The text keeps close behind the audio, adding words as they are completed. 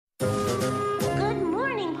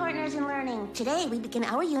Today, we begin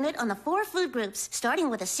our unit on the 4 food groups, starting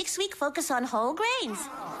with a 6-week focus on whole grains.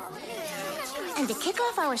 And to kick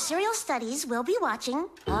off our cereal studies, we'll be watching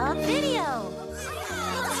a video.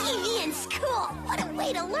 TV in school. What a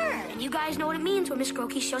way to learn. And you guys know what it means when Miss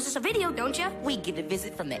Grokey shows us a video, don't you? We get a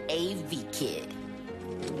visit from the AV kid.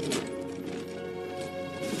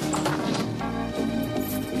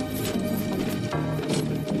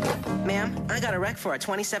 Ma'am, I got a rec for a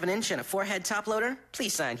 27-inch and a 4-head top loader.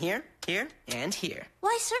 Please sign here, here, and here.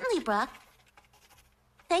 Why, certainly, Brock.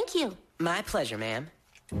 Thank you. My pleasure, ma'am.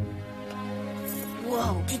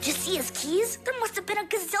 Whoa, did you see his keys? There must have been a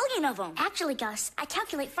gazillion of them. Actually, Gus, I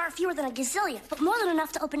calculate far fewer than a gazillion, but more than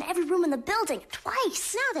enough to open every room in the building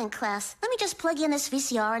twice. Now then, class, let me just plug in this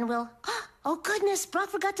VCR and we'll... Oh, goodness, Brock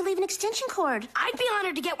forgot to leave an extension cord. I'd be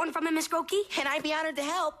honored to get one from him, Miss Grokey. And I'd be honored to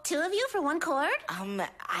help. 2 of you for 1 cord?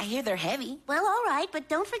 I hear they're heavy. Well, all right, but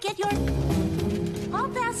don't forget your... hall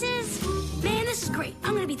passes. Man, this is great.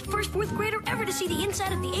 I'm gonna be the first 4th grader ever to see the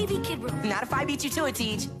inside of the AV kid room. Not if I beat you to it,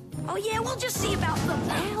 Teach. Oh, yeah, we'll just see about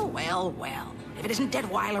the... Well. If it isn't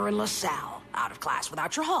Detweiler and LaSalle. Out of class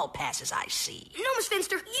without your hall passes, I see. No, Miss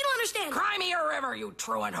Finster, you don't understand. Cry me a river, you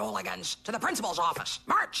truant hooligans. To the principal's office.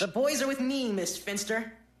 March! The boys are with me, Miss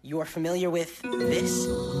Finster. You are familiar with this?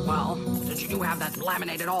 Well, since you do have that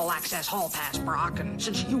laminated all-access hall pass, Brock, and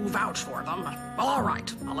since you vouch for them, all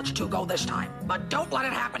right, I'll let you 2 go this time. But don't let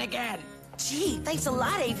it happen again. Gee, thanks a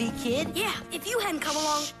lot, AV kid. Yeah, if you hadn't come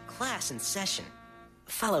along... Shh, class in session.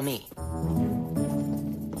 Follow me.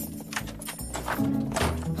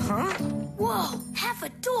 Huh? Whoa, half a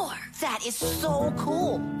door. That is so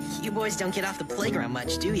cool. You boys don't get off the playground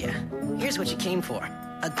much, do you? Here's what you came for.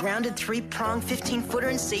 A grounded 3-prong 15-footer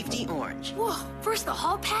in safety orange. Whoa, first the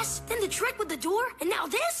hall pass, then the trick with the door, and now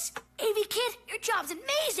this? AV kid, your job's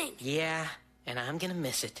amazing. Yeah, and I'm gonna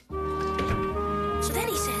miss it. So then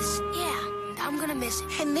he says, yeah, I'm gonna miss it.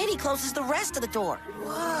 And then he closes the rest of the door.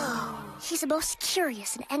 Whoa. He's the most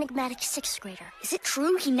curious and enigmatic 6th grader. Is it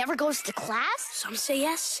true he never goes to class? Some say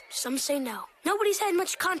yes, some say no. Nobody's had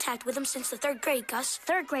much contact with him since the 3rd grade, Gus.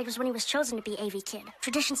 3rd grade was when he was chosen to be AV kid.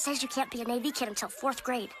 Tradition says you can't be an AV kid until 4th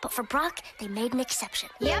grade. But for Brock, they made an exception.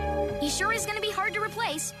 Yep, he sure is gonna be hard to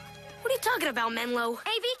replace. What are you talking about, Menlo?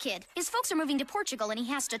 AV kid. His folks are moving to Portugal and he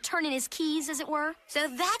has to turn in his keys, as it were. So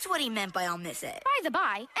that's what he meant by I'll miss it. By the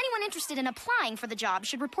by, anyone interested in applying for the job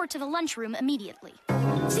should report to the lunchroom immediately.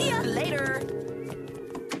 See ya! Later.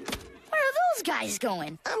 Where are those guys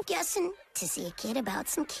going? I'm guessing to see a kid about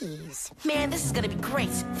some keys. Man, this is gonna be great.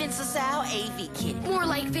 Vince LaSalle, AV kid. More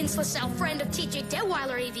like Vince LaSalle, friend of TJ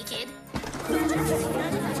Detweiler, AV kid.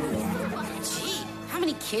 Gee, how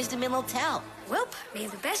many kids did Menlo tell? Well, may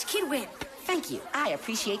the best kid win. Thank you. I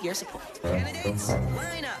appreciate your support. Candidates,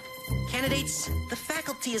 line up. Candidates, the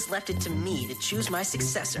faculty has left it to me to choose my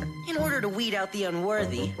successor. In order to weed out the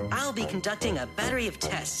unworthy, I'll be conducting a battery of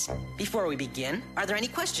tests. Before we begin, are there any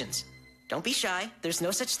questions? Don't be shy. There's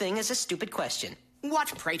no such thing as a stupid question. What,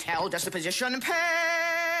 pray tell, does the position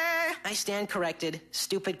pay? I stand corrected.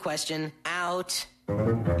 Stupid question. Out.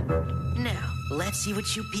 Now, let's see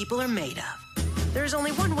what you people are made of. There's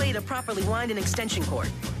only one way to properly wind an extension cord.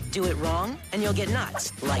 Do it wrong, and you'll get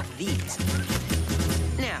knots like these.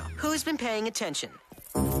 Now, who's been paying attention?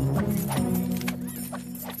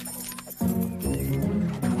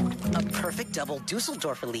 A perfect double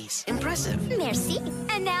Dusseldorf release. Impressive. Merci.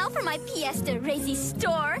 And now for my pièce de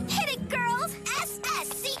résistor. Hit it, girls!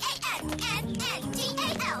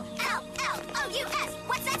 S-S-C-A-N-N-D-A-L-L-L-O-U-S.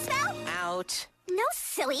 What's that spell? Out. No,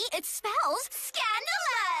 silly. It spells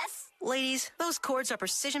scandalous. Ladies, those cords are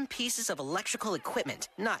precision pieces of electrical equipment,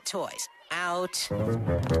 not toys. Out.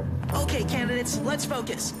 Okay, candidates, let's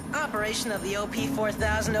focus. Operation of the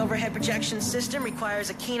OP4000 overhead projection system requires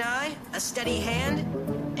a keen eye, a steady hand,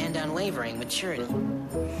 and unwavering maturity.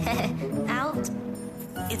 Out.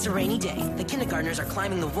 It's a rainy day. The kindergartners are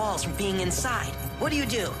climbing the walls from being inside. What do you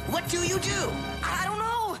do? What do you do? I don't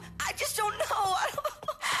know. I just don't know.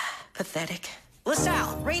 Pathetic.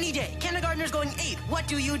 LaSalle, rainy day. Kindergartners going 8. What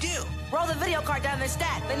do you do? Roll the video card down their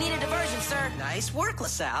stack. They need a diversion, sir. Nice work,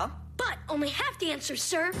 LaSalle. But only half the answers,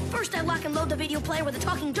 sir. First, I lock and load the video player with a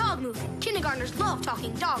talking dog movie. Kindergartners love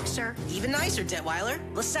talking dogs, sir. Even nicer, Detweiler.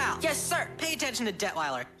 LaSalle. Yes, sir. Pay attention to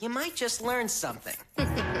Detweiler. You might just learn something.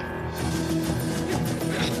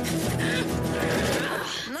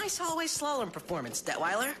 Nice hallway slalom performance,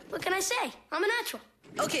 Detweiler. What can I say? I'm a natural.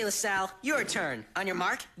 Okay, LaSalle, your turn. On your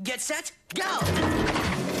mark, get set, go!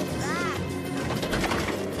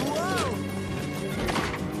 Whoa!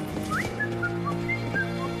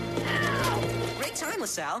 Great time,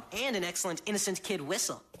 LaSalle, and an excellent innocent kid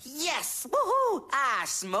whistle. Yes! Woohoo! I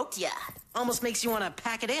smoked ya. Almost makes you want to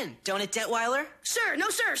pack it in, don't it, Detweiler? Sir, no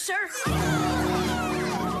sir, sir.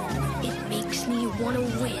 It makes me want to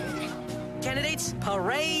win. Candidates,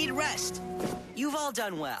 parade rest. You've all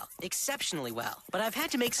done well, exceptionally well, but I've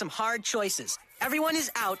had to make some hard choices. Everyone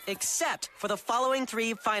is out except for the following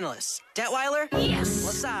 3 finalists. Detweiler, Yes.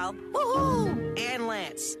 LaSalle, Woohoo! and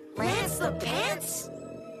Lance. Lance the Pants?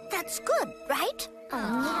 That's good, right?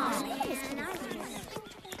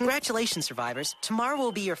 Congratulations, survivors. Tomorrow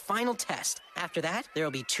will be your final test. After that, there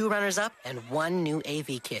will be 2 runners-up and 1 new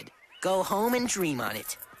AV kid. Go home and dream on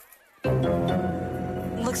it.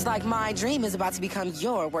 Looks like my dream is about to become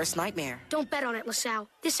your worst nightmare. Don't bet on it, LaSalle.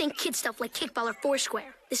 This ain't kid stuff like kickball or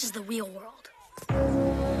Foursquare. This is the real world.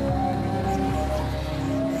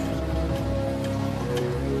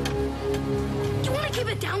 You want to keep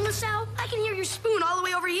it down, LaSalle? I can hear your spoon all the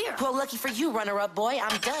way over here. Well, lucky for you, runner-up boy,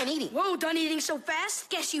 I'm done eating. Whoa, done eating so fast?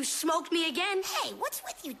 Guess you smoked me again? Hey, what's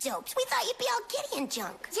with you dopes? We thought you'd be all giddy and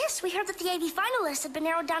junk. Yes, we heard that the AV finalists had been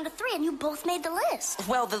narrowed down to 3, and you both made the list.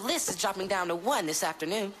 Well, the list is dropping down to 1 this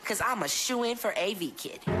afternoon, because I'm a shoo-in for AV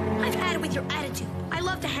Kid. I've had it with your attitude. I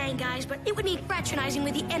love to hang guys, but it would need fraternizing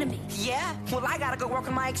with the enemy. Yeah? Well, I gotta go work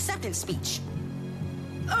on my acceptance speech.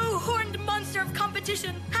 Oh, horned monster of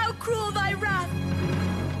competition, how cruel thy wrath!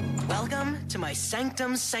 Welcome to my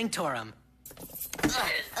sanctum sanctorum.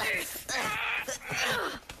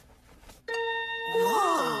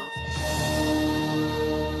 Whoa!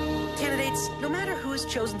 Candidates, no matter who is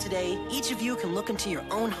chosen today, each of you can look into your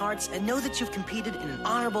own hearts and know that you've competed in an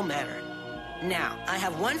honorable manner. Now, I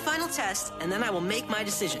have 1 final test, and then I will make my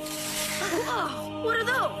decision. Whoa, what are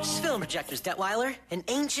those? Film projectors, Detweiler. An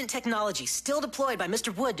ancient technology still deployed by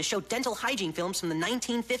Mr. Wood to show dental hygiene films from the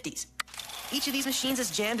 1950s. Each of these machines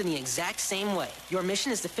is jammed in the exact same way. Your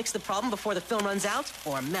mission is to fix the problem before the film runs out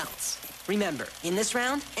or melts. Remember, in this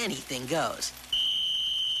round, anything goes.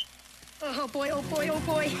 Oh boy, oh boy, oh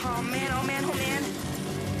boy. Oh, man, oh, man, oh, man.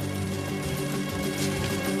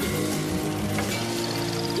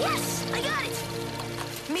 Yes, I got it.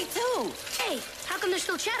 Me too. Hey, how come they're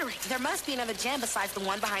still chattering? There must be another jam besides the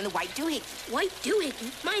one behind the white doohickey. White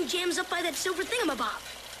doohickey? Mine jams up by that silver thingamabob.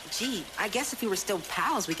 Gee, I guess if we were still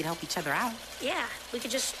pals, we could help each other out. Yeah, we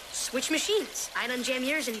could just switch machines. I'd unjam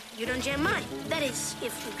yours and you'd unjam mine. That is,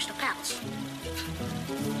 if we were still pals.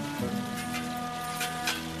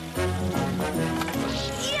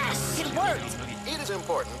 Yes! It worked! It is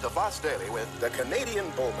important to fuss daily with the Canadian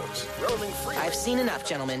bulbous, roaming free. I've seen enough,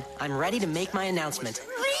 gentlemen. I'm ready to make my announcement.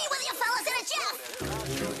 Me with you fellas in a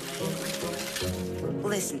jiff!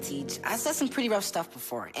 Listen, Teach, I said some pretty rough stuff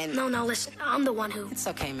before, and... No, listen. I'm the one who... It's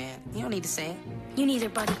okay, man. You don't need to say it. You neither,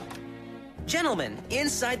 buddy. Gentlemen,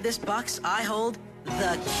 inside this box, I hold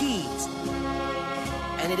the keys.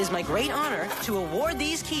 And it is my great honor to award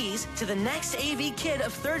these keys to the next AV kid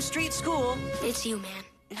of 3rd Street School. It's you, man.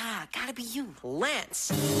 Nah, gotta be you.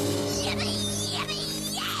 Lance. Yippee,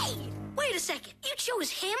 yippee, yay! Wait a second. You chose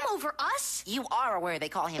him over us? You are aware they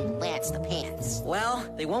call him Lance the Pants. Well,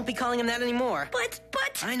 they won't be calling him that anymore. But...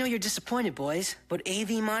 I know you're disappointed, boys, but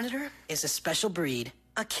AV Monitor is a special breed.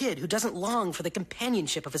 A kid who doesn't long for the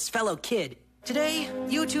companionship of his fellow kid. Today,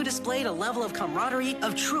 you two displayed a level of camaraderie,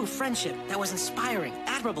 of true friendship that was inspiring,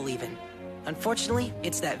 admirable even. Unfortunately,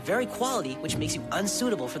 it's that very quality which makes you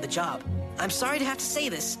unsuitable for the job. I'm sorry to have to say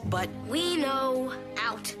this, but... We know.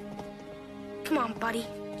 Out. Come on, buddy.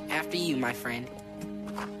 After you, my friend.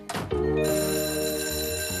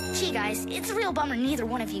 Gee, guys, it's a real bummer neither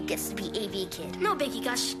one of you gets to be AV Kid. No biggie,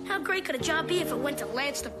 Gus. How great could a job be if it went to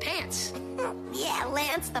Lance the Pants? Yeah,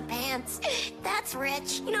 Lance the Pants. That's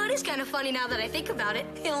rich. You know, it is kind of funny now that I think about it.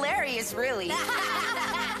 Hilarious, really. Hey,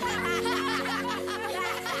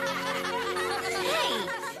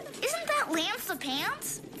 isn't that Lance the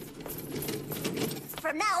Pants?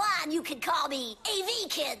 From now on, you can call me AV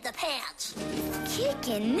Kid the Pants.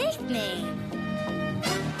 Kickin' nickname.